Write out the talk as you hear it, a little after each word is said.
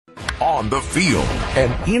on the field,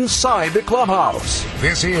 and inside the clubhouse.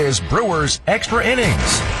 This is Brewers Extra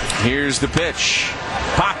Innings. Here's the pitch.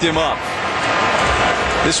 Popped him up.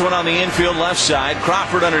 This one on the infield left side.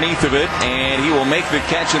 Crawford underneath of it, and he will make the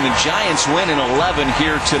catch, and the Giants win in 11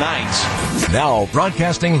 here tonight. Now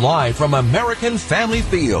broadcasting live from American Family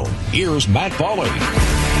Field, here's Matt Pauley.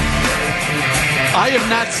 I have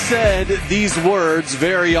not said these words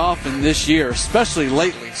very often this year, especially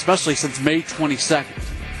lately, especially since May 22nd.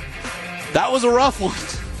 That was a rough one.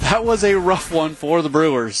 That was a rough one for the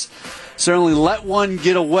Brewers. Certainly let one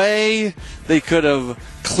get away. They could have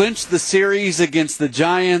clinched the series against the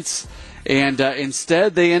Giants, and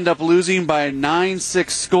instead they end up losing by a 9-6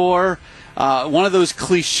 score. One of those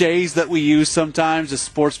cliches that we use sometimes as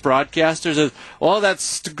sports broadcasters is, well, the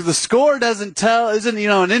score isn't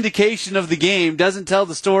an indication of the game, doesn't tell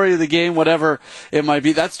the story of the game, whatever it might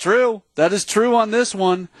be. That's true. That is true on this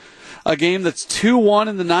one. A game that's 2-1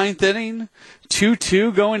 in the 9th inning,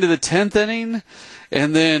 2-2 going to the 10th inning,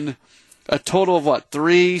 and then a total of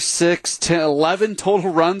 3, 6, 10, 11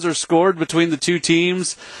 total runs are scored between the two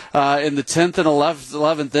teams in the 10th and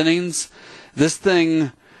 11th innings. This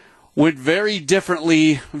thing went very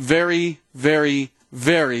differently, very, very,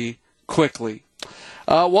 very quickly.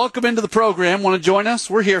 Welcome into the program. Want to join us?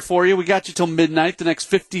 We're here for you. We got you till midnight, the next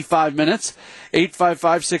 55 minutes.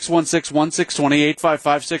 855-616-1620,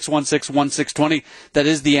 855-616-1620. That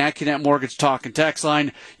is the AccuNet Mortgage Talk and Text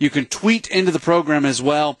line. You can tweet into the program as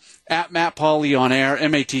well, at Matt Pauley on air,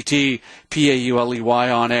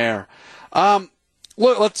 MattPauley on air.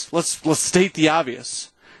 Look, let's state the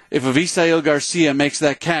obvious. If Avisail Garcia makes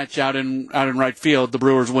that catch out in right field, the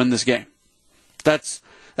Brewers win this game. That's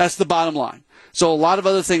the bottom line. So a lot of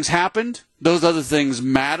other things happened. Those other things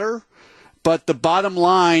matter. But the bottom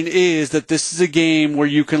line is that this is a game where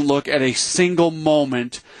you can look at a single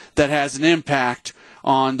moment that has an impact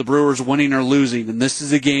on the Brewers winning or losing. And this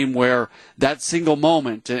is a game where that single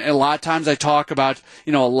moment, and a lot of times I talk about,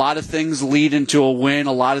 a lot of things lead into a win,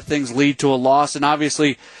 a lot of things lead to a loss, and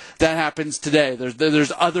obviously that happens today.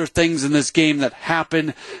 There's other things in this game that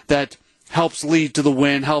happen that helps lead to the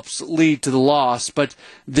win, helps lead to the loss. But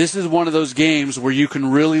this is one of those games where you can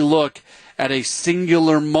really look at a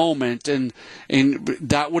singular moment, and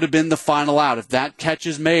that would have been the final out. If that catch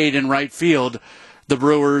is made in right field, the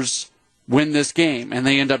Brewers win this game, and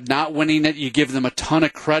they end up not winning it. You give them a ton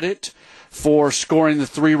of credit for scoring the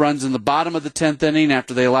 3 runs in the bottom of the 10th inning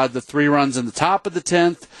after they allowed the 3 runs in the top of the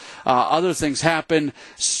 10th. Other things happen,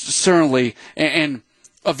 certainly, and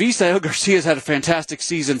Avisail Garcia's had a fantastic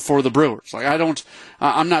season for the Brewers.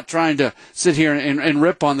 I'm not trying to sit here and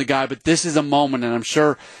rip on the guy, but this is a moment, and I'm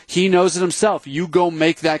sure he knows it himself. You go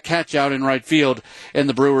make that catch out in right field, and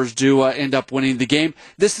the Brewers do end up winning the game.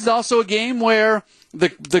 This is also a game where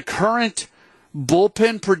the current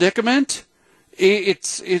bullpen predicament,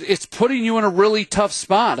 it's putting you in a really tough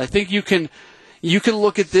spot. I think you can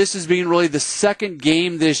look at this as being really the second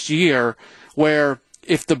game this year where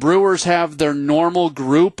if the Brewers have their normal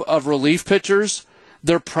group of relief pitchers,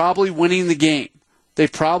 they're probably winning the game. They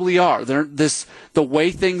probably are. The way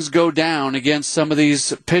things go down against some of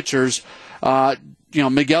these pitchers,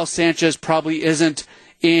 Miguel Sanchez probably isn't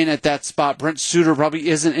in at that spot. Brent Suter probably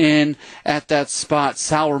isn't in at that spot.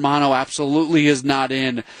 Sal Romano absolutely is not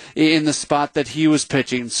in the spot that he was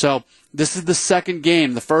pitching. So this is the second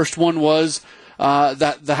game. The first one was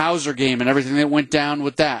the Hauser game and everything that went down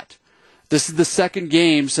with that. This is the second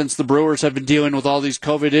game since the Brewers have been dealing with all these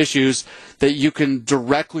COVID issues that you can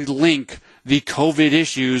directly link the COVID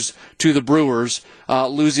issues to the Brewers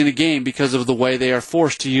losing a game because of the way they are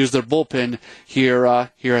forced to use their bullpen here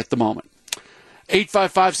at the moment.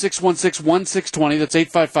 855-616-1620. That's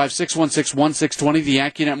 855-616-1620, the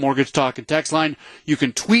AccuNet Mortgage Talk and Text line. You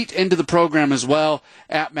can tweet into the program as well,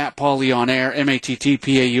 at Matt Pauley on air,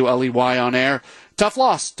 MattPauley on air. Tough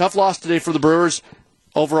loss today for the Brewers.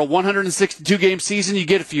 Over a 162-game season, you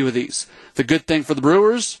get a few of these. The good thing for the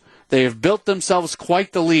Brewers, they have built themselves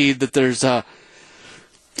quite the lead that there's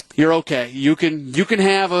you're okay. You can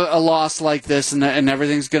have a loss like this, and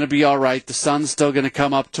everything's going to be all right. The sun's still going to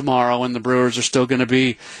come up tomorrow, and the Brewers are still going to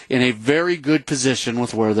be in a very good position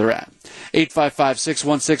with where they're at.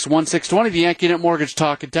 855-616-1620, the AccuNet Mortgage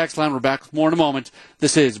Talk and Text line. We're back with more in a moment.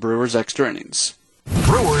 This is Brewers Extra Innings.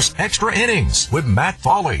 Brewers Extra Innings with Matt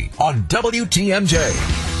Pauley on WTMJ.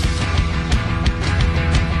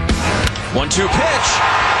 1-2 pitch.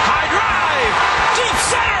 High drive. Deep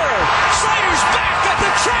center. Slider's back at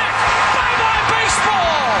the track. Bye-bye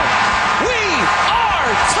baseball. We are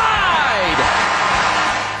tied.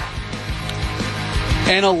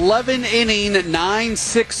 An 11-inning,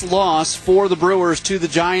 9-6 loss for the Brewers to the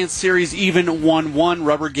Giants. Series even 1-1,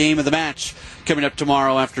 rubber game of the match coming up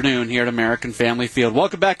tomorrow afternoon here at American Family Field.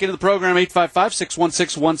 Welcome back into the program,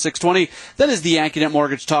 855-616-1620. That is the YankeeNet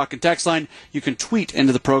Mortgage Talk and Text line. You can tweet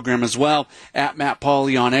into the program as well, at Matt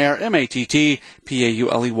Pauley on air, MattPauley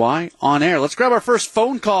on air. Let's grab our first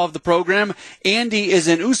phone call of the program. Andy is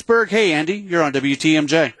in Oostburg. Hey, Andy, you're on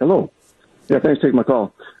WTMJ. Hello. Yeah, thanks for taking my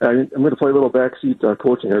call. I'm going to play a little backseat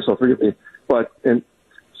coaching here, so forgive me.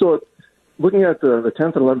 So looking at the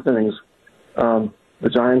 10th and 11th innings, the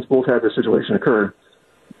Giants both had this situation occur.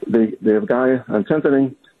 They have a guy on 10th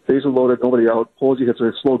inning, bases loaded, nobody out. Pauley hits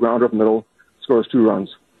a slow grounder up the middle, scores 2 runs,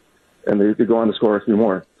 and they go on to score a few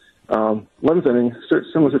more. 11th inning,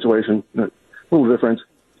 similar situation, a little different.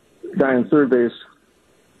 Guy on third base,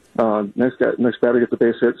 next batter gets a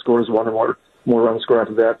base hit, scores 1 or more runs, score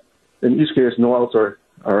after that. In each case, no outs are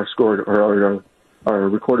scored or are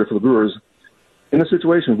recorded for the Brewers. In this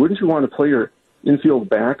situation, wouldn't you want to play your infield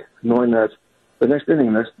back, knowing that the next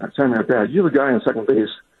inning, next time you're at bat, you have a guy on second base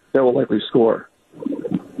that will likely score?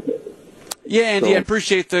 Yeah, Andy, I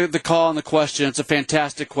appreciate the call and the question. It's a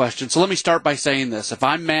fantastic question. So let me start by saying this. If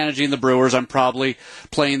I'm managing the Brewers, I'm probably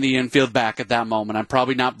playing the infield back at that moment. I'm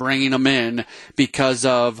probably not bringing them in because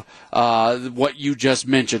of what you just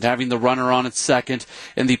mentioned, having the runner on at second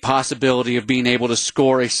and the possibility of being able to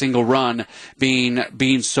score a single run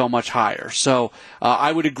being so much higher. So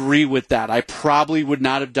I would agree with that. I probably would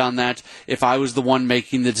not have done that if I was the one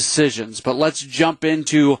making the decisions. But let's jump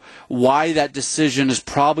into why that decision is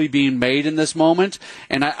probably being made in this moment.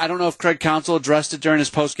 And I don't know if Craig Counsell addressed it during his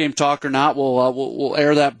post-game talk or not. We'll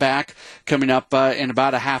air that back coming up in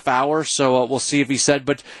about a half hour. So we'll see if he said.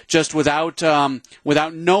 But just without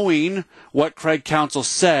knowing what Craig Counsell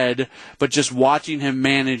said, but just watching him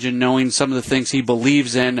manage and knowing some of the things he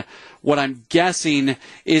believes in, what I'm guessing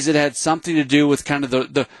is it had something to do with kind of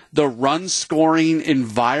the run-scoring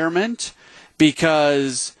environment,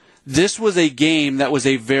 because this was a game that was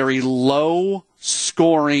a very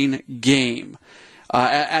low-scoring game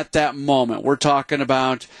at that moment. We're talking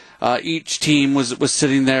about each team was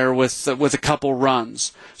sitting there with a couple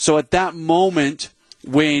runs. So at that moment,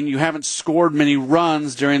 when you haven't scored many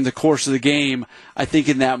runs during the course of the game, I think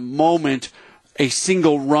in that moment, a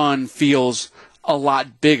single run feels a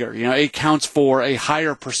lot bigger. You know, it counts for a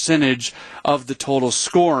higher percentage of the total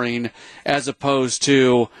scoring as opposed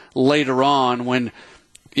to later on when,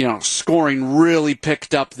 you know, scoring really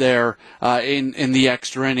picked up there in the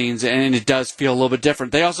extra innings, and it does feel a little bit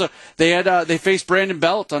different. They faced Brandon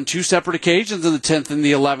Belt on 2 separate occasions in the 10th and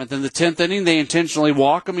the 11th. In the 10th inning, they intentionally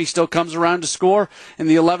walk him. He still comes around to score. In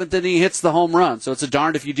the 11th inning, he hits the home run. So it's a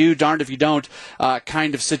darned if you do, darned if you don't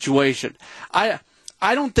kind of situation.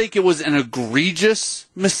 I don't think it was an egregious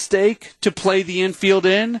mistake to play the infield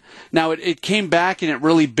in. Now, it came back and it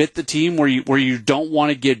really bit the team where you don't want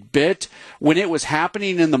to get bit. When it was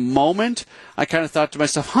happening in the moment, I kind of thought to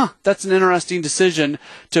myself, that's an interesting decision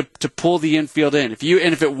to pull the infield in.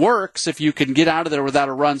 If it works, if you can get out of there without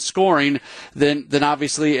a run scoring, then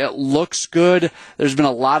obviously it looks good. There's been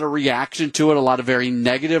a lot of reaction to it, a lot of very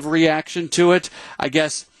negative reaction to it. I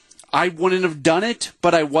guess I wouldn't have done it,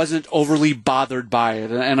 but I wasn't overly bothered by it.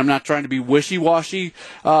 And I'm not trying to be wishy-washy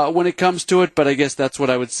when it comes to it, but I guess that's what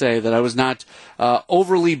I would say, that I was not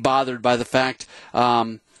overly bothered by the fact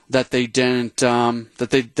that they didn't, that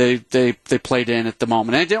they played in at the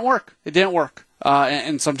moment. And it didn't work. It didn't work.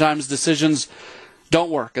 And sometimes decisions don't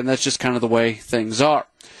work, and that's just kind of the way things are.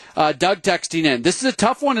 Doug texting in. This is a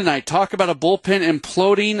tough one tonight. Talk about a bullpen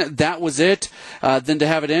imploding. That was it. Then to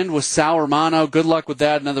have it end with Sal Romano. Good luck with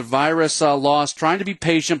that. Another virus loss. Trying to be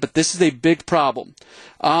patient, but this is a big problem.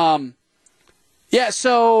 So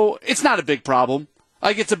it's not a big problem.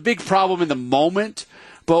 Like, it's a big problem in the moment,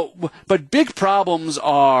 but big problems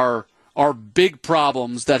are big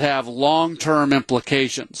problems that have long-term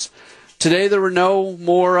implications. Today there were no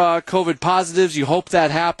more COVID positives. You hope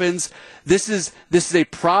that happens. This is a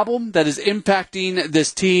problem that is impacting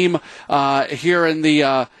this team here in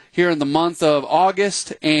the month of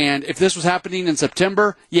August. And if this was happening in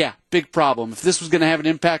September, yeah, big problem. If this was going to have an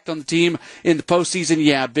impact on the team in the postseason,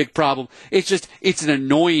 yeah, big problem. It's an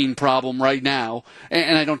annoying problem right now.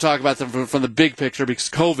 And I don't talk about them from the big picture because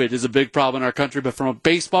COVID is a big problem in our country. But from a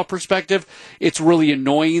baseball perspective, it's really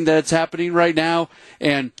annoying that it's happening right now.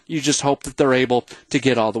 And you just hope that they're able to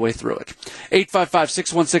get all the way through it.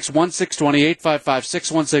 855-616-1620,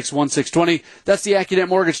 855-616-1620. That's the YankeeNet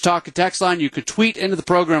Mortgage Talk and Text line. You can tweet into the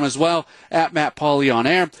program as well, at Matt Pauley on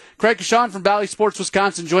air. Craig Kashan from Valley Sports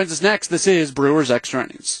Wisconsin joins us next. This is Brewers Extra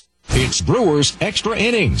Innings. It's Brewers Extra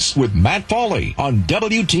Innings with Matt Pauley on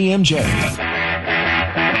WTMJ.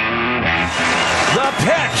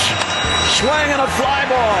 pitch. Swing and a fly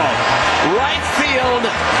ball. Right field.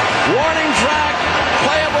 Warning track.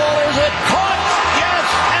 Playable. Is it caught? Yes,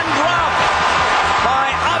 and dropped by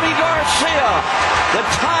Avi Garcia. The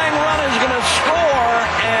tying run is going to score,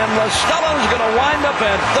 and Mostella's going to wind up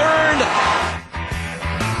at third.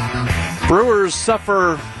 Brewers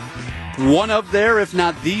suffer one of their, if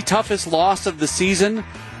not the toughest loss of the season.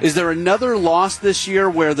 Is there another loss this year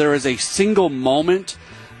where there is a single moment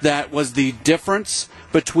that was the difference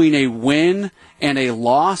between a win and a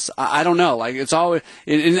loss? I don't know. Like, it's always,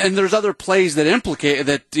 and there's other plays that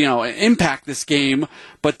impact this game,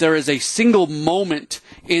 but there is a single moment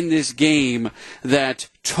in this game that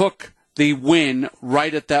took the win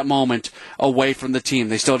right at that moment away from the team.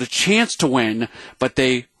 They still had a chance to win, but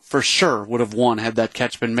they for sure would have won had that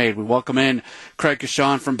catch been made. We welcome in Craig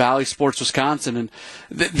Kashan from Bally Sports Wisconsin. And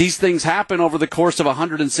these things happen over the course of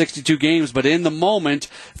 162 games, but in the moment,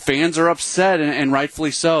 fans are upset, and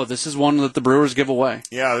rightfully so. This is one that the Brewers give away.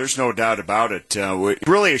 Yeah, there's no doubt about it.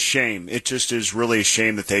 Really a shame. It just is really a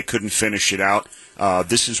shame that they couldn't finish it out.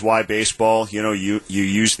 This is why baseball, you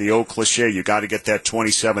use the old cliche, you got to get that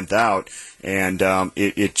 27th out. And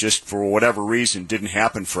it just, for whatever reason, didn't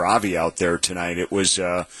happen for Avi out there tonight. It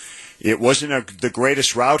wasn't the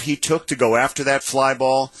greatest route he took to go after that fly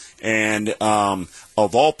ball. And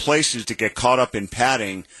of all places to get caught up in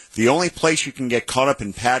padding, the only place you can get caught up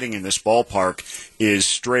in padding in this ballpark is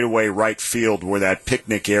straightaway right field, where that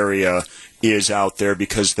picnic area is out there,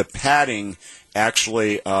 because the padding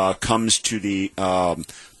actually comes to the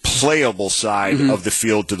playable side of the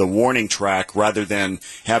field, to the warning track, rather than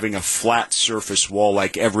having a flat surface wall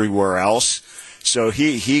like everywhere else. So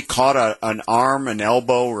he caught an arm, an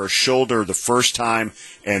elbow, or a shoulder the first time,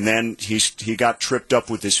 and then he got tripped up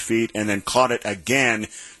with his feet, and then caught it again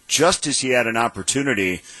just as he had an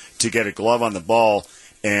opportunity to get a glove on the ball,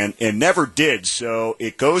 and never did. So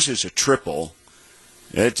it goes as a triple.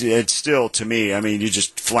 It's still, to me, I mean, you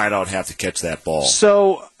just flat out have to catch that ball.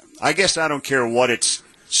 So I guess I don't care what it's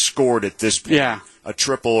scored at this point. Yeah. A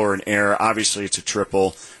triple or an error. Obviously, it's a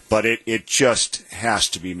triple, but it just has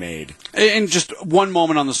to be made. And just one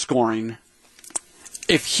moment on the scoring.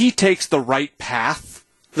 If he takes the right path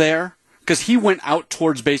there, because he went out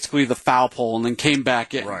towards basically the foul pole and then came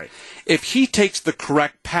back in. Right. If he takes the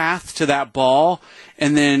correct path to that ball,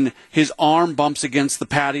 and then his arm bumps against the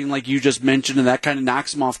padding like you just mentioned, and that kind of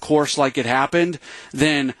knocks him off course like it happened,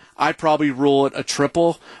 then I probably rule it a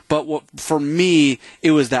triple. But for me,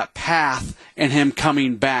 it was that path and him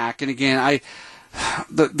coming back. And again,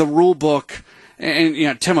 the rule book,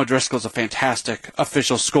 and Tim O'Driscoll's a fantastic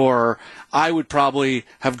official scorer. I would probably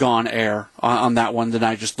have gone air on that one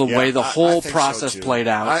tonight, just the way the whole process played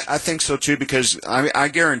out. I think so too, because I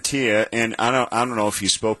guarantee you, and I don't know if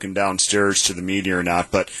he's spoken downstairs to the media or not,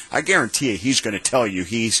 but I guarantee you he's going to tell you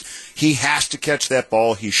he has to catch that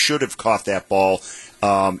ball. He should have caught that ball.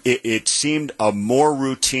 It seemed a more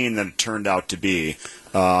routine than it turned out to be.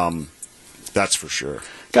 That's for sure.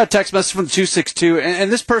 Got a text message from 262, and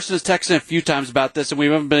this person has texted a few times about this, and we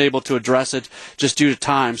haven't been able to address it just due to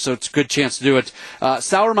time, so it's a good chance to do it.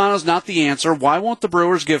 Sal Romano's not the answer. Why won't the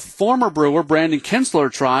Brewers give former Brewer Brandon Kinsler a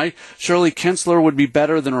try? Surely Kinsler would be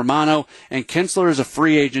better than Romano, and Kinsler is a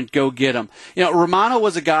free agent. Go get him. Romano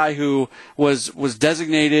was a guy who was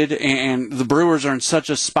designated, and the Brewers are in such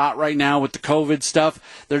a spot right now with the COVID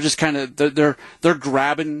stuff. They're just kind of they're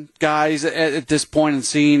grabbing guys at this point and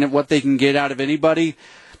seeing what they can get out of anybody.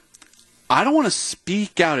 I don't want to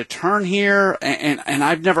speak out of turn here, and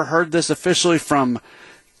I've never heard this officially from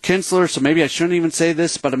Kinsler, so maybe I shouldn't even say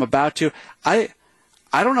this, but I'm about to. I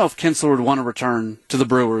don't know if Kinsler would want to return to the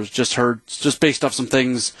Brewers, just based off some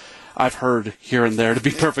things I've heard here and there, to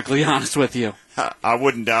be perfectly honest with you. I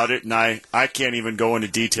wouldn't doubt it, and I can't even go into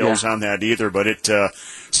details on that either, but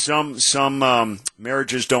some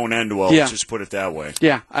marriages don't end well, let's just put it that way.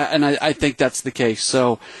 Yeah, I think that's the case,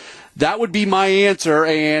 so that would be my answer,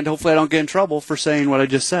 and hopefully I don't get in trouble for saying what I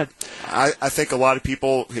just said. I think a lot of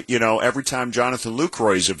people, every time Jonathan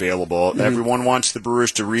Lucroy is available, everyone wants the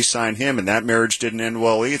Brewers to re-sign him, and that marriage didn't end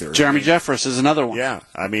well either. Jeremy Jeffress is another one. Yeah,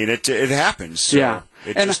 I mean, it happens. So yeah.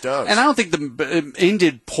 It just does. And I don't think it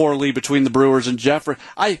ended poorly between the Brewers and Jeffress.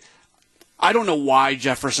 I don't know why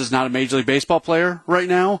Jeffress is not a Major League Baseball player right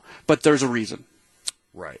now, but there's a reason.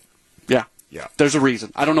 Right. Yeah, there's a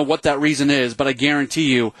reason. I don't know what that reason is, but I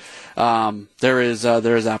guarantee you there is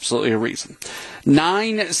absolutely a reason.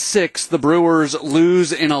 9-6, the Brewers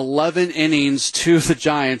lose in 11 innings to the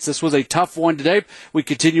Giants. This was a tough one today. We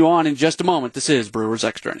continue on in just a moment. This is Brewers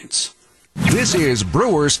Extra Innings. This is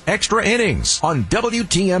Brewers Extra Innings on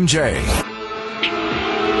WTMJ.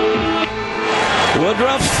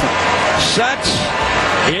 Woodruff sets.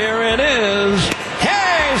 Here it is.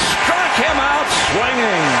 Hey, struck him out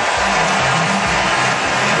swinging.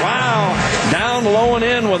 Wow. Down low and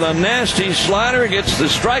in with a nasty slider. Gets the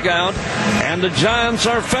strikeout. And the Giants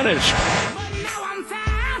are finished.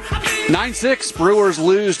 9-6, Brewers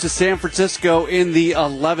lose to San Francisco in the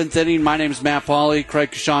 11th inning. My name is Matt Pauley.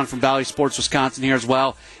 Craig Kashan from Valley Sports Wisconsin here as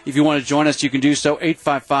well. If you want to join us, you can do so.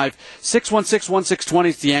 855-616-1620.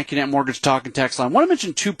 It's the YankeeNet Mortgage Talk and Text line. I want to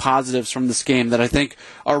mention two positives from this game that I think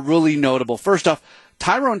are really notable. First off,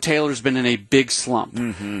 Tyrone Taylor's been in a big slump.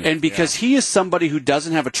 And because he is somebody who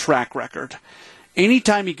doesn't have a track record,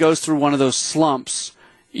 anytime he goes through one of those slumps,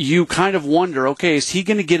 you kind of wonder, okay, is he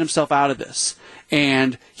going to get himself out of this?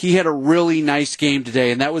 And he had a really nice game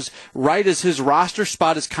today, and that was right as his roster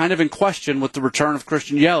spot is kind of in question with the return of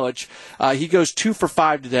Christian Yelich. He goes 2 for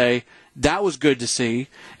 5 today. That was good to see.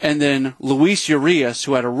 And then Luis Urias,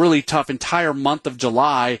 who had a really tough entire month of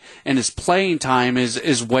July, and his playing time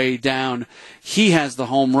is way down. He has the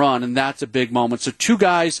home run, and that's a big moment. So two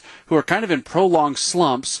guys who are kind of in prolonged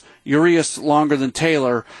slumps, Urias longer than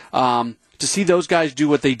Taylor, to see those guys do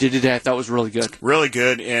what they did today, I thought was really good. Really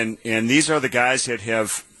good, and these are the guys that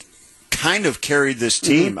have kind of carried this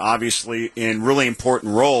team, obviously, in really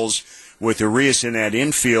important roles with Urias in that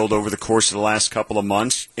infield over the course of the last couple of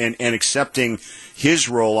months and accepting his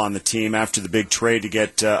role on the team after the big trade to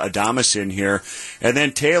get Adames in here. And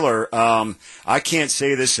then Taylor, I can't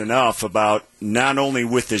say this enough about not only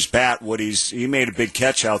with his bat, he made a big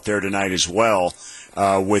catch out there tonight as well.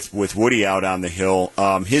 With Woody out on the hill,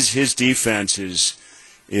 his defense is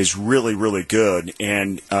really, really good,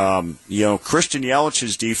 and Christian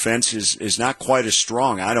Yelich's defense is not quite as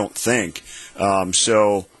strong, I don't think.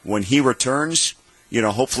 So when he returns,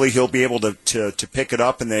 hopefully he'll be able to pick it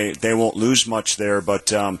up, and they won't lose much there.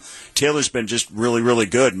 But Taylor's been just really, really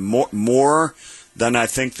good, more than I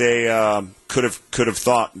think they could have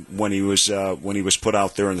thought when he was put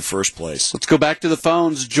out there in the first place. Let's go back to the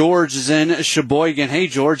phones. George is in Sheboygan. Hey,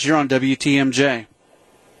 George, you're on WTMJ.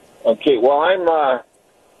 Okay, well, I'm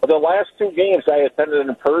the last two games I attended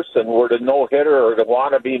in person were the no-hitter or the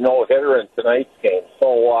wannabe no-hitter in tonight's game.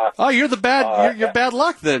 So, you're the bad. You're bad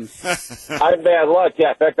luck then. I'm bad luck. Yeah,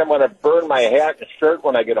 in fact, I'm going to burn my hat and shirt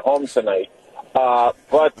when I get home tonight.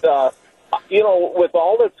 With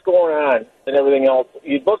all that's going on and everything else,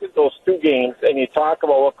 you look at those two games and you talk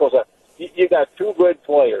about what goes on. You got two good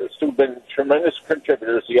players who've been tremendous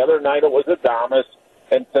contributors. The other night it was Adames,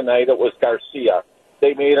 and tonight it was Garcia.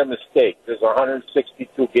 They made a mistake. There's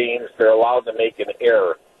 162 games. They're allowed to make an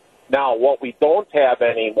error. Now, what we don't have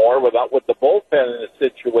anymore with the bullpen in this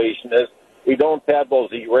situation is we don't have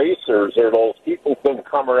those erasers or those people who can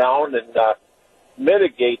come around and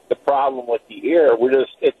mitigate the problem with the air.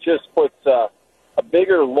 It just puts a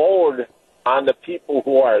bigger load on the people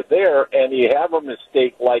who are there, and you have a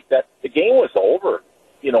mistake like that. The game was over,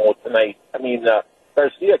 tonight. I mean,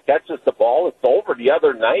 Garcia catches the ball, it's over. The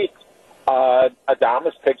other night,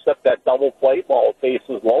 Adames picks up that double play ball,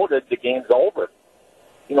 bases loaded, the game's over.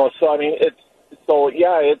 So I mean, it's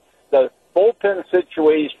the bullpen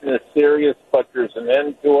situation is serious, but there's an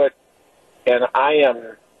end to it, and I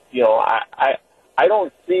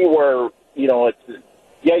don't see where, you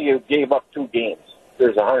gave up two games.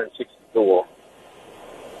 There's 162 of them.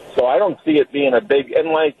 So I don't see it being a big, and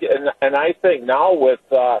I think now with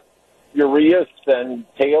Urias and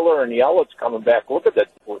Taylor and Yelich coming back, look at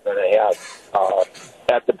that we're going to have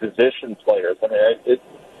at the position players. I mean, it's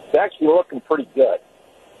actually looking pretty good.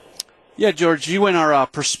 Yeah, George, you in our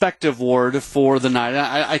perspective ward for the night.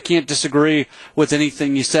 I can't disagree with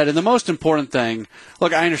anything you said. And the most important thing,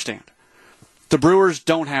 look, I understand. The Brewers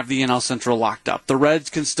don't have the NL Central locked up. The Reds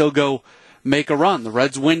can still go make a run. The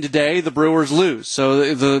Reds win today, the Brewers lose.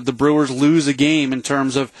 So the Brewers lose a game in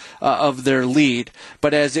terms of their lead.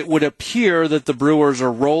 But as it would appear that the Brewers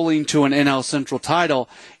are rolling to an NL Central title,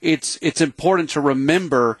 it's important to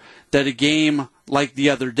remember that a game like the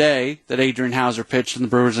other day that Adrian Hauser pitched and the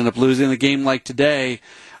Brewers end up losing, a game like today,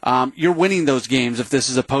 you're winning those games if this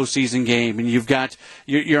is a postseason game and you've got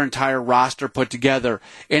your entire roster put together.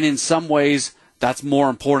 And in some ways, that's more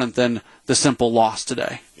important than the simple loss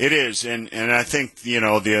today. It is, and I think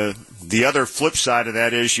the other flip side of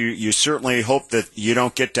that is you certainly hope that you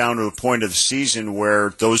don't get down to a point of the season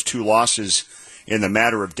where those two losses in the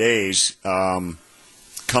matter of days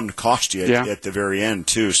come to cost you at the very end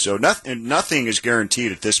too. So nothing is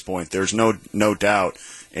guaranteed at this point. There's no doubt,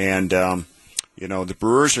 and the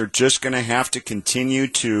Brewers are just going to have to continue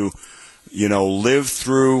to live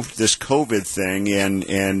through this COVID thing,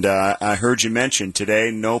 and I heard you mention today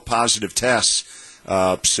no positive tests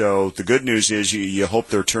So the good news is you hope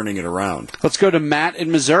they're turning it around. Let's go to Matt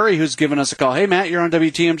in Missouri, who's given us a call. Hey, Matt, you're on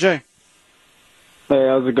WTMJ. Hey,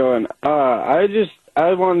 how's it going?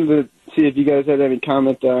 I wanted to see if you guys had any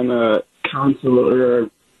comment on Council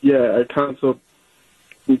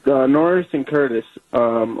Norris and Curtis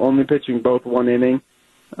only pitching both one inning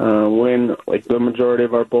when like the majority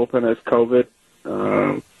of our bullpen has COVID,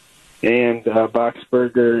 and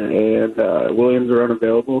Boxberger and Williams are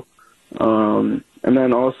unavailable. And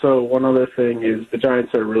then also one other thing is the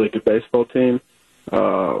Giants are a really good baseball team,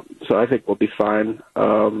 so I think we'll be fine.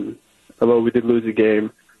 Although we did lose a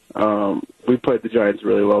game, we played the Giants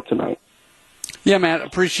really well tonight. Yeah, Matt,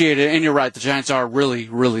 appreciate it. And you're right. The Giants are really,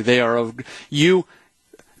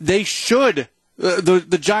 they should,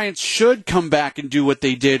 the Giants should come back and do what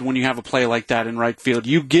they did when you have a play like that in right field.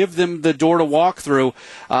 You give them the door to walk through,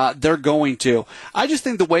 they're going to. I just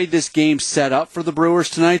think the way this game set up for the Brewers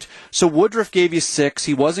tonight, so Woodruff gave you 6.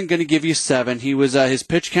 He wasn't going to give you 7. He was, his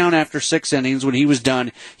pitch count after 6 innings, when he was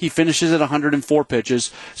done, he finishes at 104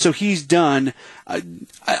 pitches. So he's done. I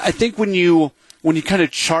think when you kind of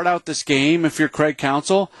chart out this game, if you're Craig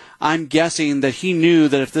Counsell, I'm guessing that he knew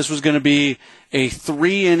that if this was going to be a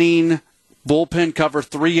 3-inning bullpen cover,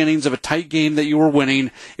 3 innings of a tight game that you were winning,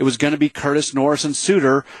 it was going to be Curtis, Norris, and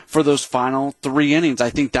Suter for those final 3 innings. I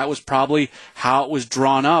think that was probably how it was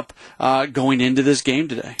drawn up going into this game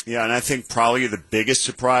today. Yeah, and I think probably the biggest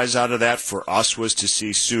surprise out of that for us was to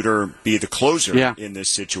see Suter be the closer in this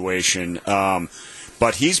situation.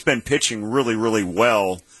 But he's been pitching really, really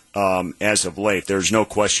well as of late. There's no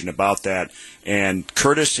question about that. And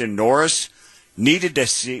Curtis and Norris we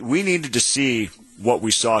needed to see what we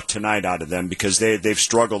saw tonight out of them because they've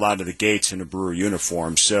struggled out of the gates in a Brewer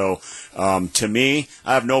uniform. So to me,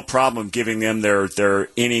 I have no problem giving them their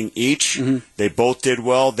inning each. Mm-hmm. They both did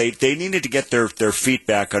well. They needed to get their feet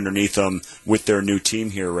back underneath them with their new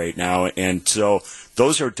team here right now. And so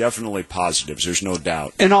those are definitely positives. There's no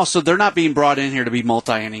doubt. And also, they're not being brought in here to be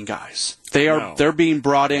multi-inning guys. They're being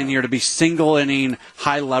brought in here to be single-inning,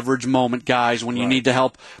 high-leverage moment guys when you need to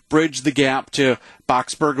help bridge the gap to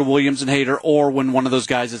Boxberger, Williams, and Hader, or when one of those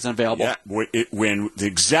guys isn't available. Yeah, when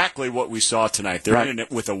exactly what we saw tonight. They're in it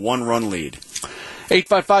with a 1-run lead.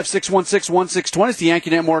 855-616-1620 is the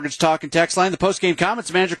YankeeNet Mortgage Talk and Text line. The post-game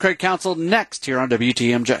comments, Manager Craig Counsell next here on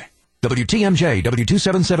WTMJ. WTMJ,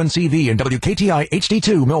 W277CV, and WKTI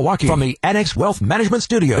HD2 Milwaukee from the Annex Wealth Management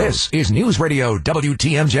Studio. This is News Radio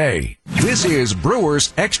WTMJ. This is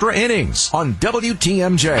Brewers Extra Innings on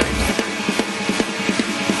WTMJ.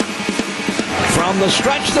 From the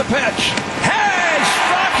stretch, the pitch. Hey,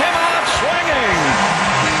 struck him out swinging.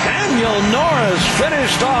 Daniel Norris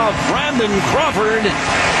finished off Brandon Crawford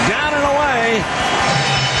down and away.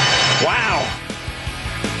 Wow.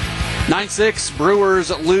 9-6, Brewers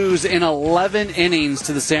lose in 11 innings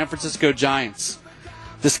to the San Francisco Giants.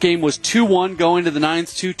 This game was 2-1 going to the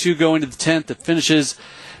 9th, 2-2 going to the 10th. It finishes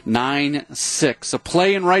 9-6. A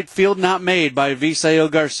play in right field not made by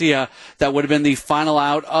Visael Garcia. That would have been the final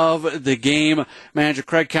out of the game. Manager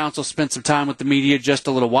Craig Counsell spent some time with the media just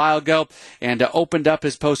a little while ago and opened up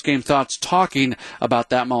his post-game thoughts talking about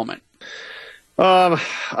that moment.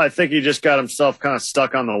 I think he just got himself kind of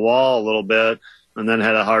stuck on the wall a little bit and then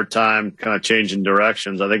had a hard time kind of changing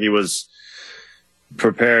directions. I think he was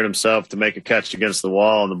prepared himself to make a catch against the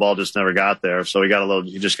wall, and the ball just never got there. So he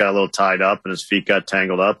just got a little tied up, and his feet got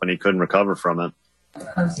tangled up, and he couldn't recover from it.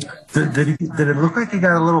 Did it look like he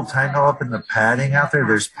got a little tangled up in the padding out there?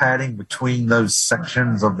 There's padding between those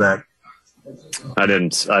sections of that. I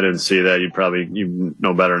didn't see that. You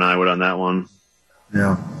know better than I would on that one.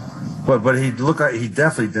 Yeah, but he looked like he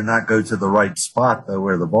definitely did not go to the right spot though,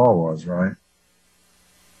 where the ball was, right?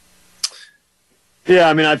 Yeah,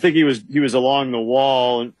 I mean, I think he was along the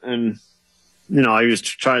wall, and he was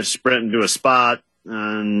trying to sprint into a spot,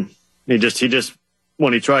 and he just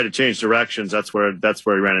when he tried to change directions, that's where he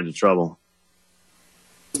ran into trouble.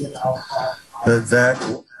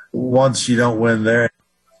 That once you don't win there,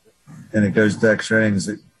 and it goes to extra innings,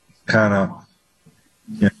 it kind of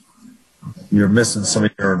you're missing some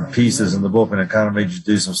of your pieces in the bullpen. It kind of made you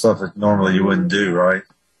do some stuff that normally you wouldn't do, right?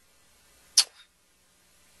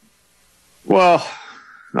 Well,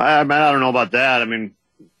 I don't know about that. I mean,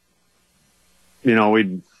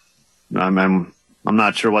 I'm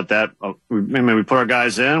not sure what that. We put our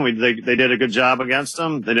guys in. They did a good job against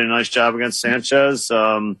them. They did a nice job against Sanchez.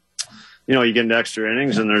 You get into extra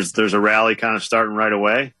innings, and there's a rally kind of starting right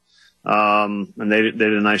away. And they did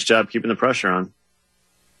a nice job keeping the pressure on.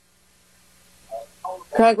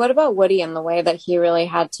 Craig, what about Woody and the way that he really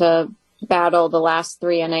had to battle the last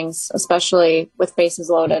 3 innings, especially with bases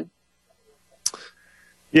loaded?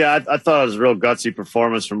 Yeah, I thought it was a real gutsy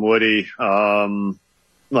performance from Woody.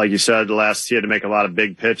 Like you said, he had to make a lot of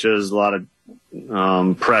big pitches, a lot of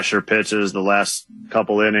pressure pitches. The last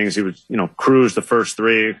couple innings, he was, cruised the first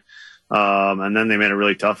three, and then they made it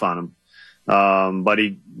really tough on him. But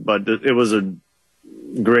it was a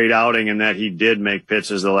great outing in that he did make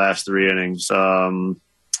pitches the last three innings.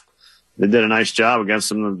 They did a nice job against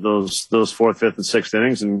them of those fourth, fifth, and sixth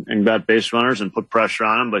innings and got base runners and put pressure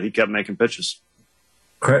on him, but he kept making pitches.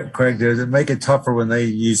 Craig, does it make it tougher when they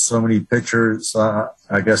use so many pitchers?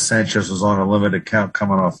 I guess Sanchez was on a limited count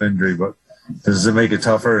coming off injury, but does it make it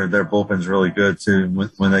tougher? Their bullpen's really good, too,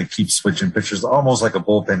 when they keep switching pitchers. Almost like a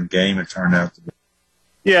bullpen game, it turned out to be.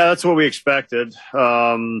 Yeah, that's what we expected.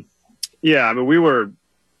 I mean, we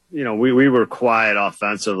were quiet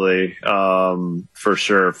offensively, for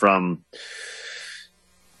sure.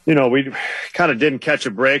 We kind of didn't catch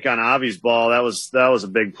a break on Avi's ball. That was a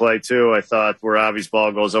big play too. I thought where Avi's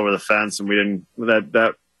ball goes over the fence, and we didn't.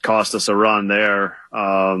 That cost us a run there.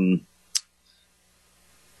 But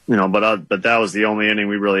that was the only inning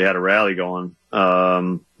we really had a rally going.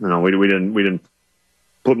 We didn't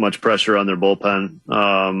put much pressure on their bullpen,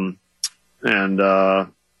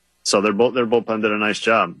 so their bullpen did a nice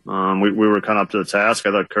job. We were kind of up to the task.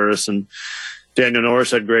 I thought Curtis and Daniel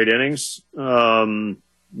Norris had great innings. And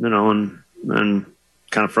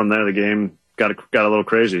kind of from there, the game got a little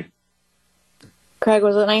crazy. Craig,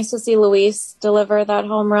 was it nice to see Luis deliver that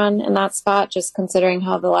home run in that spot, just considering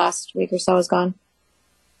how the last week or so has gone?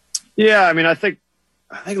 Yeah, I mean, I think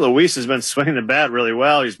Luis has been swinging the bat really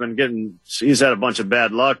well. He's had a bunch of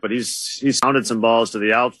bad luck, but he's pounded some balls to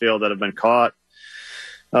the outfield that have been caught.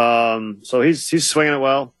 So he's swinging it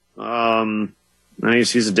well. And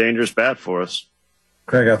he's a dangerous bat for us.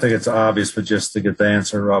 Craig, I think it's obvious, but just to get the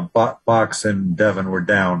answer, Box and Devin were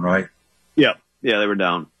down, right? Yeah, they were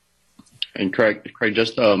down. And Craig,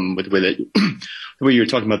 just with it, the way you were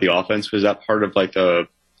talking about the offense, was that part of like the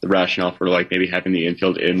rationale for like maybe having the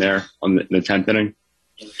infield in there on the 10th inning?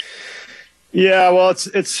 Yeah, well, it's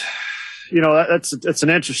that's an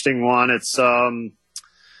interesting one. It's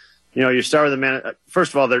you start with the man.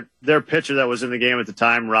 First of all, their pitcher that was in the game at the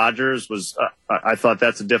time, Rogers, was. I thought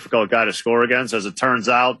that's a difficult guy to score against. As it turns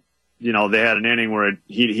out, they had an inning where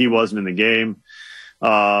he wasn't in the game.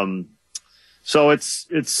 So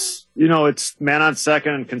it's man on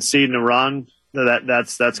second and conceding a run.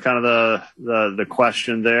 That's kind of the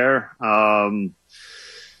question there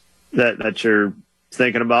that you're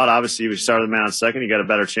thinking about. Obviously, if you start with the man on second, you got a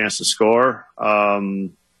better chance to score.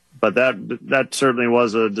 But that certainly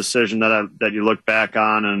was a decision that you look back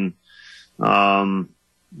on, and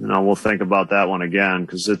we'll think about that one again,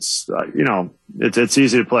 because it's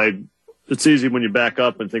easy to play. It's easy when you back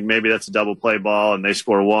up and think maybe that's a double play ball and they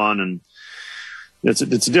score one, and it's a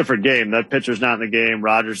different game. That pitcher's not in the game.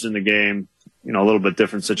 Rogers in the game. A little bit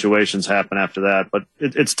different situations happen after that, but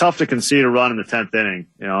it's tough to concede a run in the 10th inning.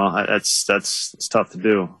 It's tough to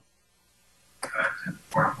do.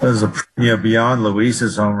 There's beyond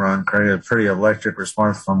Luis's home run, Craig, a pretty electric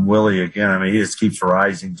response from Willie again. I mean, he just keeps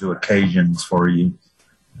rising to occasions for you.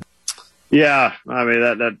 Yeah, I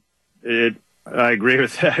mean I agree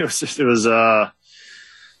with that. It was the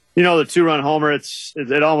 2-run homer.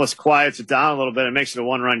 It almost quiets it down a little bit. It makes it a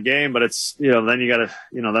 1-run game, but it's then you got to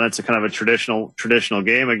then it's a kind of a traditional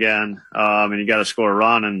game again, and you got to score a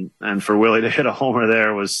run, and for Willie to hit a homer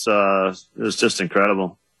there was just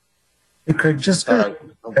incredible. Hey, Craig, just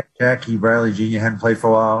Jackie Bradley Jr. hadn't played for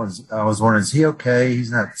a while. I was wondering, is he okay?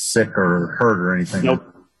 He's not sick or hurt or anything?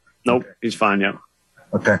 Nope, he's fine, yeah.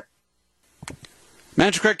 Okay.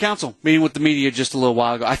 Manager Craig Counsell meeting with the media just a little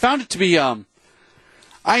while ago. I found it to be, I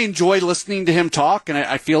enjoy listening to him talk, and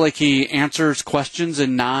I feel like he answers questions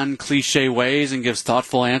in non-cliche ways and gives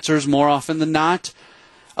thoughtful answers more often than not.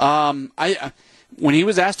 When he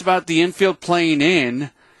was asked about the infield playing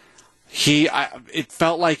in, it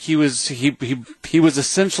felt like he was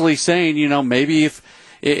essentially saying, maybe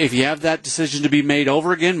if you have that decision to be made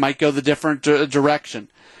over again, might go the different direction,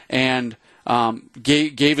 and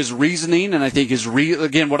gave his reasoning. And I think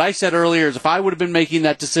again, what I said earlier is if I would have been making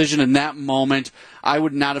that decision in that moment, I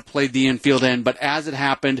would not have played the infield in. But as it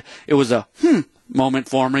happened, it was a moment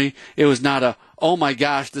for me. It was not a, oh my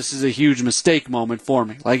gosh, this is a huge mistake moment for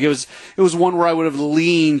me. Like it was one where I would have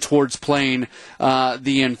leaned towards playing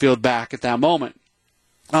the infield back at that moment.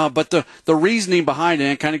 But the reasoning behind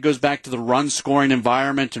it kind of goes back to the run scoring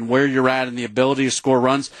environment and where you're at and the ability to score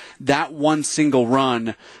runs. That one single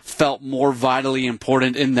run felt more vitally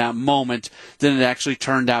important in that moment than it actually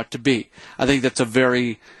turned out to be. I think that's a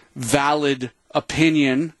very valid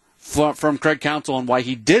opinion from Craig Counsell on why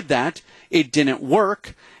he did that it didn't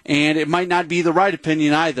work. And it might not be the right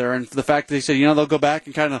opinion either. And the fact that they said, they'll go back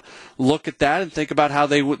and kind of look at that and think about how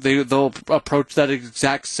they'll approach that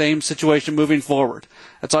exact same situation moving forward.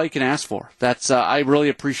 That's all you can ask for. I really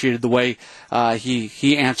appreciated the way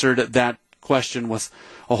he answered that question with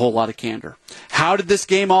a whole lot of candor. How did this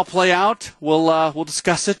game all play out? We'll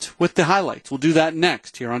discuss it with the highlights. We'll do that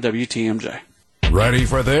next here on WTMJ. Ready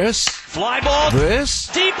for this? Fly ball. This?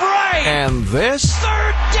 Deep right. And this?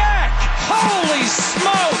 Third deck. Holy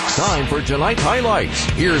smokes. Time for tonight's highlights.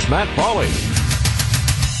 Here's Matt Pauley.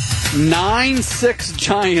 9-6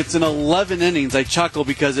 Giants in 11 innings. I chuckle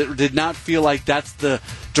because it did not feel like that's the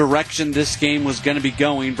direction this game was going to be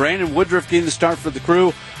going. Brandon Woodruff getting the start for the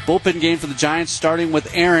Crew. Bullpen game for the Giants starting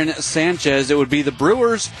with Aaron Sanchez. It would be the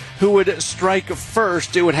Brewers who would strike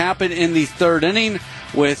first. It would happen in the third inning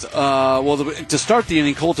with, to start the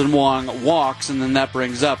inning, Colton Wong walks, and then that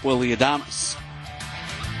brings up Willie Adames.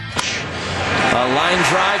 A line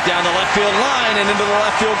drive down the left field line and into the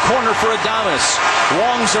left field corner for Adames.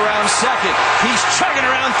 Wong's around second. He's chugging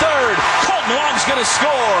around third. Colton Wong's going to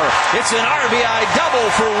score. It's an RBI double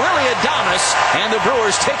for Willie Adames, and the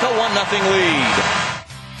Brewers take a 1-0 lead.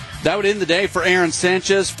 That would end the day for Aaron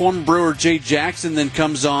Sanchez. Former Brewer Jay Jackson then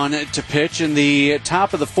comes on to pitch. In the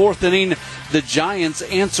top of the fourth inning, the Giants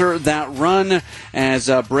answer that run as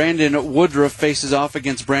Brandon Woodruff faces off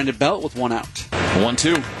against Brandon Belt with one out.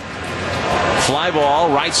 1-2. Fly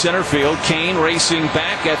ball, right center field. Kane racing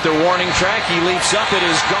back at the warning track. He leaps up. It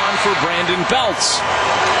is gone for Brandon Belt.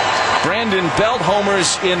 Brandon Belt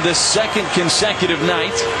homers in the second consecutive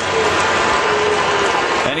night.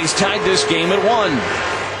 And he's tied this game at 1.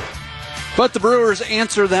 But the Brewers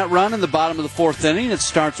answer that run in the bottom of the fourth inning. It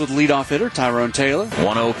starts with leadoff hitter Tyrone Taylor.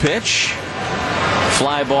 1-0 pitch.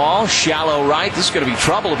 Fly ball, shallow right. This is going to be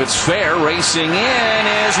trouble if it's fair. Racing in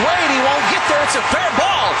is Wade. He won't get there. It's a fair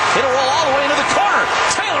ball. It'll roll all the way into the corner.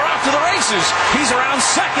 Taylor off to the races. He's around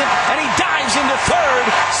second, and he dives into third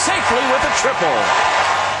safely with a triple.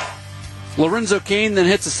 Lorenzo Cain then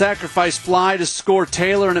hits a sacrifice fly to score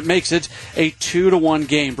Taylor, and it makes it a 2-1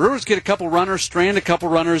 game. Brewers get a couple runners, strand a couple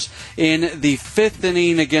runners in the fifth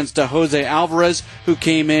inning against Jose Alvarez, who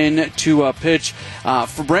came in to pitch.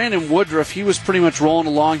 For Brandon Woodruff, he was pretty much rolling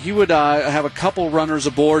along. He would have a couple runners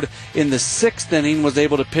aboard in the sixth inning, was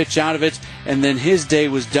able to pitch out of it, and then his day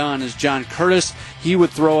was done as John Curtis, he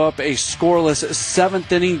would throw up a scoreless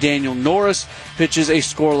seventh inning. Daniel Norris pitches a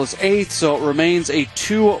scoreless eighth, so it remains a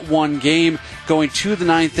 2-1 game going to the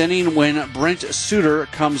ninth inning when Brent Suter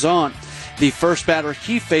comes on. The first batter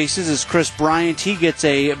he faces is Chris Bryant. He gets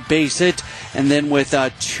a base hit, and then with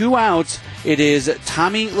 2 outs, it is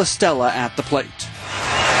Tommy LaStella at the plate.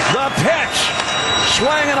 The pitch,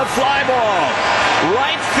 swing and a fly ball,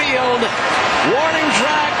 right field, warning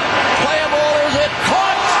track, playable. Is it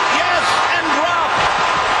caught? Yes, and dropped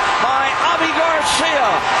by Avi Garcia.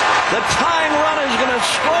 The tying run is going to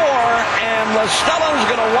score, and LaStella is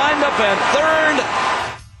going to wind up at third.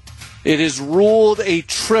 It is ruled a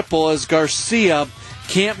triple as Garcia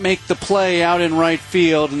can't make the play out in right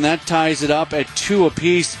field, and that ties it up at 2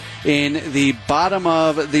 apiece. In the bottom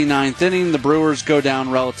of the ninth inning, the Brewers go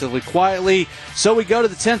down relatively quietly. So we go to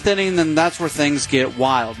the 10th inning, and that's where things get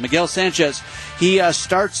wild. Miguel Sanchez, he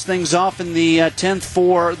starts things off in the 10th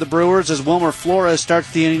for the Brewers as Wilmer Flores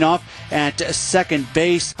starts the inning off at second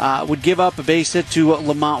base. Would give up a base hit to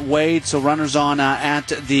Lamont Wade, so runners on at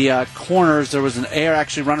the corners. There was an error,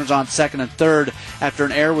 actually runners on second and third after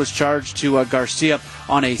an error was charged to Garcia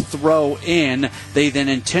on a throw in. They then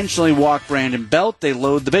intentionally walk Brandon Belt. They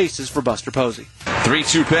load the bases for Buster Posey.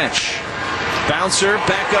 3-2 pitch. Bouncer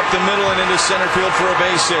back up the middle and into center field for a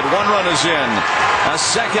base hit. 1 run is in. A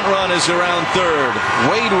second run is around third.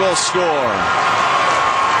 Wade will score.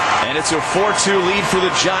 And it's a 4-2 lead for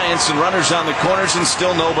the Giants, and runners on the corners and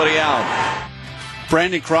still nobody out.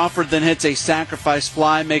 Brandon Crawford then hits a sacrifice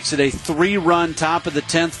fly, makes it a 3-run top of the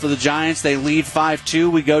 10th for the Giants. They lead 5-2.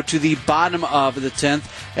 We go to the bottom of the 10th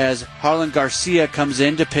as Harlan Garcia comes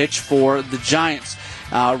in to pitch for the Giants.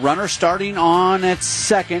 Runner starting on at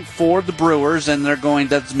second for the Brewers, and they're going,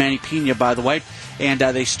 that's Manny Pena, by the way. And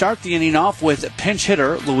they start the inning off with pinch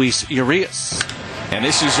hitter Luis Urias. And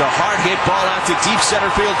this is a hard hit ball out to deep center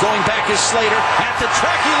field. Going back is Slater. At the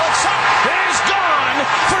track, he looks up. It is gone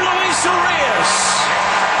for Luis Urias.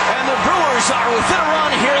 And the Brewers are within a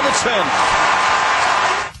run here in the 10th.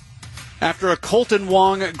 After a Colton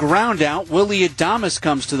Wong ground out, Willie Adames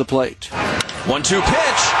comes to the plate. 1-2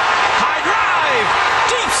 pitch. High drive.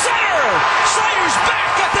 Deep center. Slater's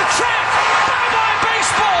back at the track. Bye-bye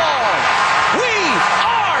baseball. We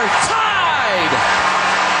are tied.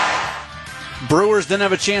 Brewers then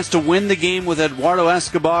have a chance to win the game with Eduardo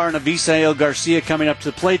Escobar and Avisail Garcia coming up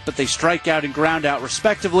to the plate, but they strike out and ground out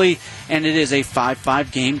respectively, and it is a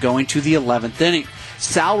 5-5 game going to the 11th inning.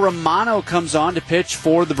 Sal Romano comes on to pitch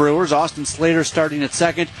for the Brewers. Austin Slater starting at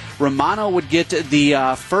second. Romano would get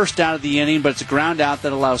the first out of the inning, but it's a ground out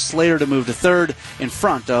that allows Slater to move to third in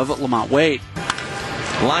front of Lamont Wade.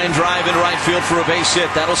 Line drive in right field for a base hit.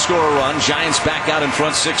 That'll score a run. Giants back out in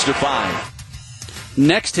front 6-5.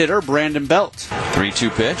 Next hitter, Brandon Belt.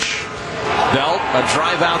 3-2 pitch. Belt, a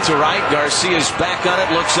drive out to right. Garcia's back on it,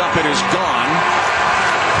 looks up, it is gone.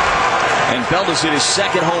 And Belt has hit his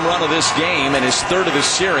second home run of this game and his third of the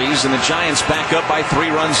series, and the Giants back up by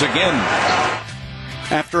 3 runs again.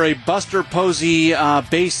 After a Buster Posey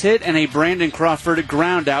base hit and a Brandon Crawford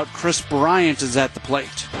ground out, Chris Bryant is at the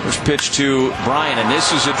plate. First pitch to Bryant, and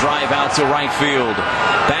this is a drive out to right field.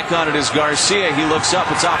 Back on it is Garcia. He looks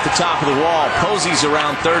up. It's off the top of the wall. Posey's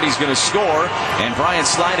around third. He's going to score, and Bryant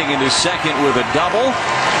sliding into second with a double.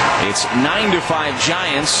 It's 9-5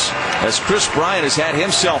 Giants, as Chris Bryant has had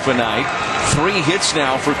himself a night. 3 hits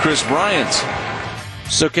now for Chris Bryant.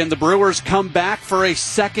 So can the Brewers come back for a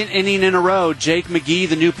second inning in a row? Jake McGee,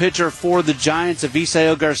 the new pitcher for the Giants.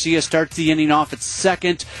 Avisail Garcia starts the inning off at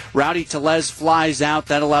second. Rowdy Tellez flies out.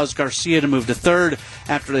 That allows Garcia to move to third.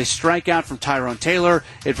 After they strike out from Tyrone Taylor,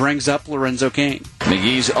 it brings up Lorenzo Cain.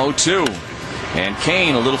 McGee's 0-2. And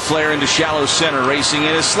Cain, a little flare into shallow center, racing in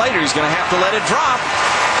as Slater. He's going to have to let it drop.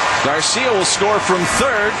 Garcia will score from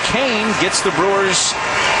third. Cain gets the Brewers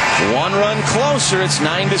 1 run closer. It's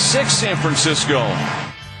 9-6 San Francisco.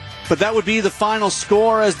 But that would be the final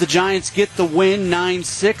score as the Giants get the win,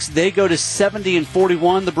 9-6. They go to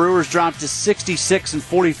 70-41. The Brewers drop to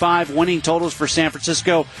 66-45. Winning totals for San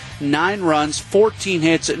Francisco, 9 runs, 14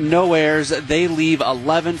 hits, no errors. They leave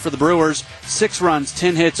 11 for the Brewers. 6 runs,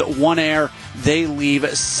 10 hits, 1 error. They leave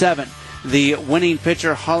 7. The winning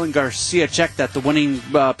pitcher, Harlan Garcia, check that. The winning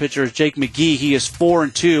pitcher is Jake McGee. He is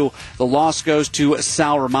 4-2. The loss goes to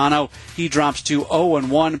Sal Romano. He drops to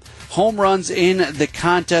 0-1. Home runs in the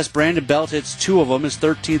contest. Brandon Belt hits 2 of them, his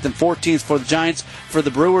 13th and 14th for the Giants. For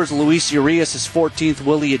the Brewers, Luis Urias, his 14th.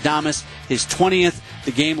 Willie Adames, his 20th.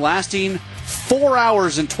 The game lasting 4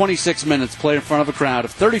 hours and 26 minutes, played in front of a crowd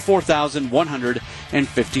of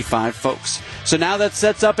 34,155 folks. So now that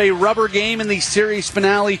sets up a rubber game in the series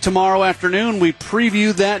finale tomorrow afternoon. We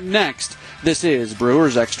preview that next. This is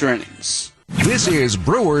Brewers Extra Innings. This is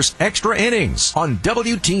Brewers Extra Innings on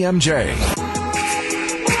WTMJ.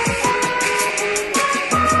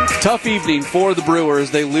 Tough evening for the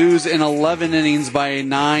Brewers. They lose in 11 innings by a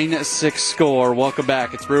 9-6 score. Welcome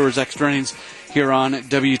back. It's Brewers Extra Innings here on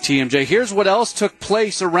WTMJ. Here's what else took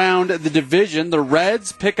place around the division. The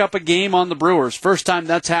Reds pick up a game on the Brewers. First time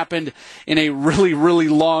that's happened in a really, really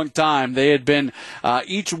long time. They had been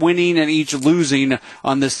each winning and each losing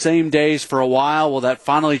on the same days for a while. Well, that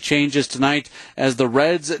finally changes tonight as the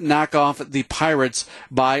Reds knock off the Pirates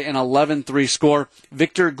by an 11-3 score.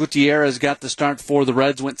 Victor Gutierrez got the start for the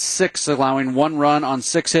Reds, went 6, allowing 1 run on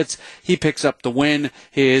 6 hits. He picks up the win,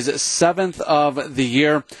 his 7th of the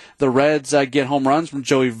year. The Reds get home runs from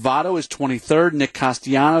Joey Votto, his 23rd, Nick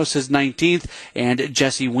Castellanos, his 19th, and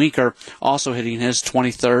Jesse Winker also hitting his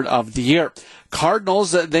 23rd of the year.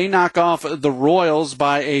 Cardinals, they knock off the Royals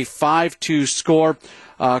by a 5-2 score.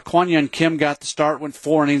 Kwon Yun Kim got the start, went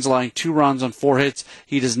 4 innings, allowing 2 runs on 4 hits.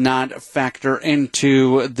 He does not factor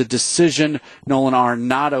into the decision. Nolan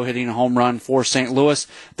Arenado hitting a home run for St. Louis.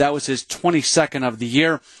 That was his 22nd of the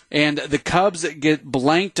year. And the Cubs get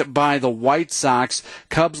blanked by the White Sox.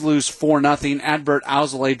 Cubs lose 4-0. Adbert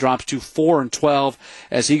Alzolay drops to 4-12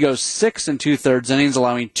 as he goes 6 2/3 innings,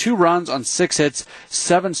 allowing 2 runs on 6 hits,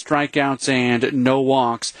 7 strikeouts, and no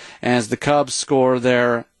walks as the Cubs score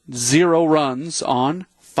their 0 runs on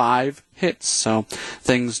 5 hits. So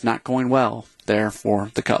things not going well there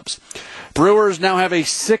for the Cubs. Brewers now have a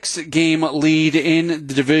 6-game lead in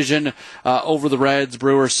the division over the Reds.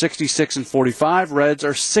 Brewers 66-45. Reds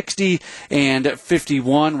are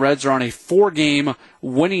 60-51. Reds are on a 4-game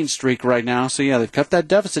winning streak right now. So yeah, they've cut that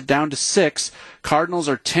deficit down to 6. Cardinals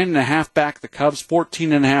are 10.5 back. The Cubs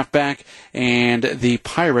 14.5 back, and the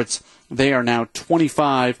Pirates, they are now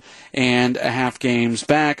 25.5 games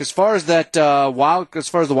back. As far as that the wild card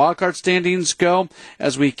stands. standings go,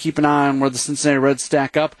 as we keep an eye on where the Cincinnati Reds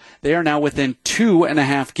stack up, they are now within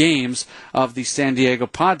 2.5 games of the San Diego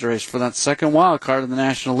Padres for that second wild card in the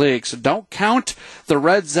National League. So don't count the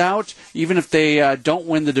Reds out, even if they don't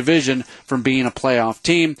win the division, from being a playoff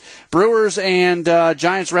team. Brewers and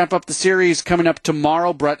Giants wrap up the series coming up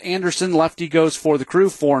tomorrow. Brett Anderson, lefty, goes for the Crew,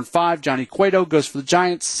 4-5. Johnny Cueto goes for the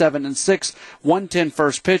Giants, 7-6. 1:10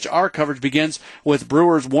 first pitch. Our coverage begins with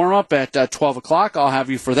Brewers warm-up at 12 o'clock. I'll have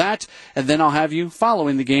you for that, and then I'll have you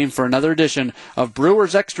following the game for another edition of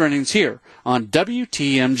Brewers Extra Innings here on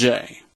WTMJ.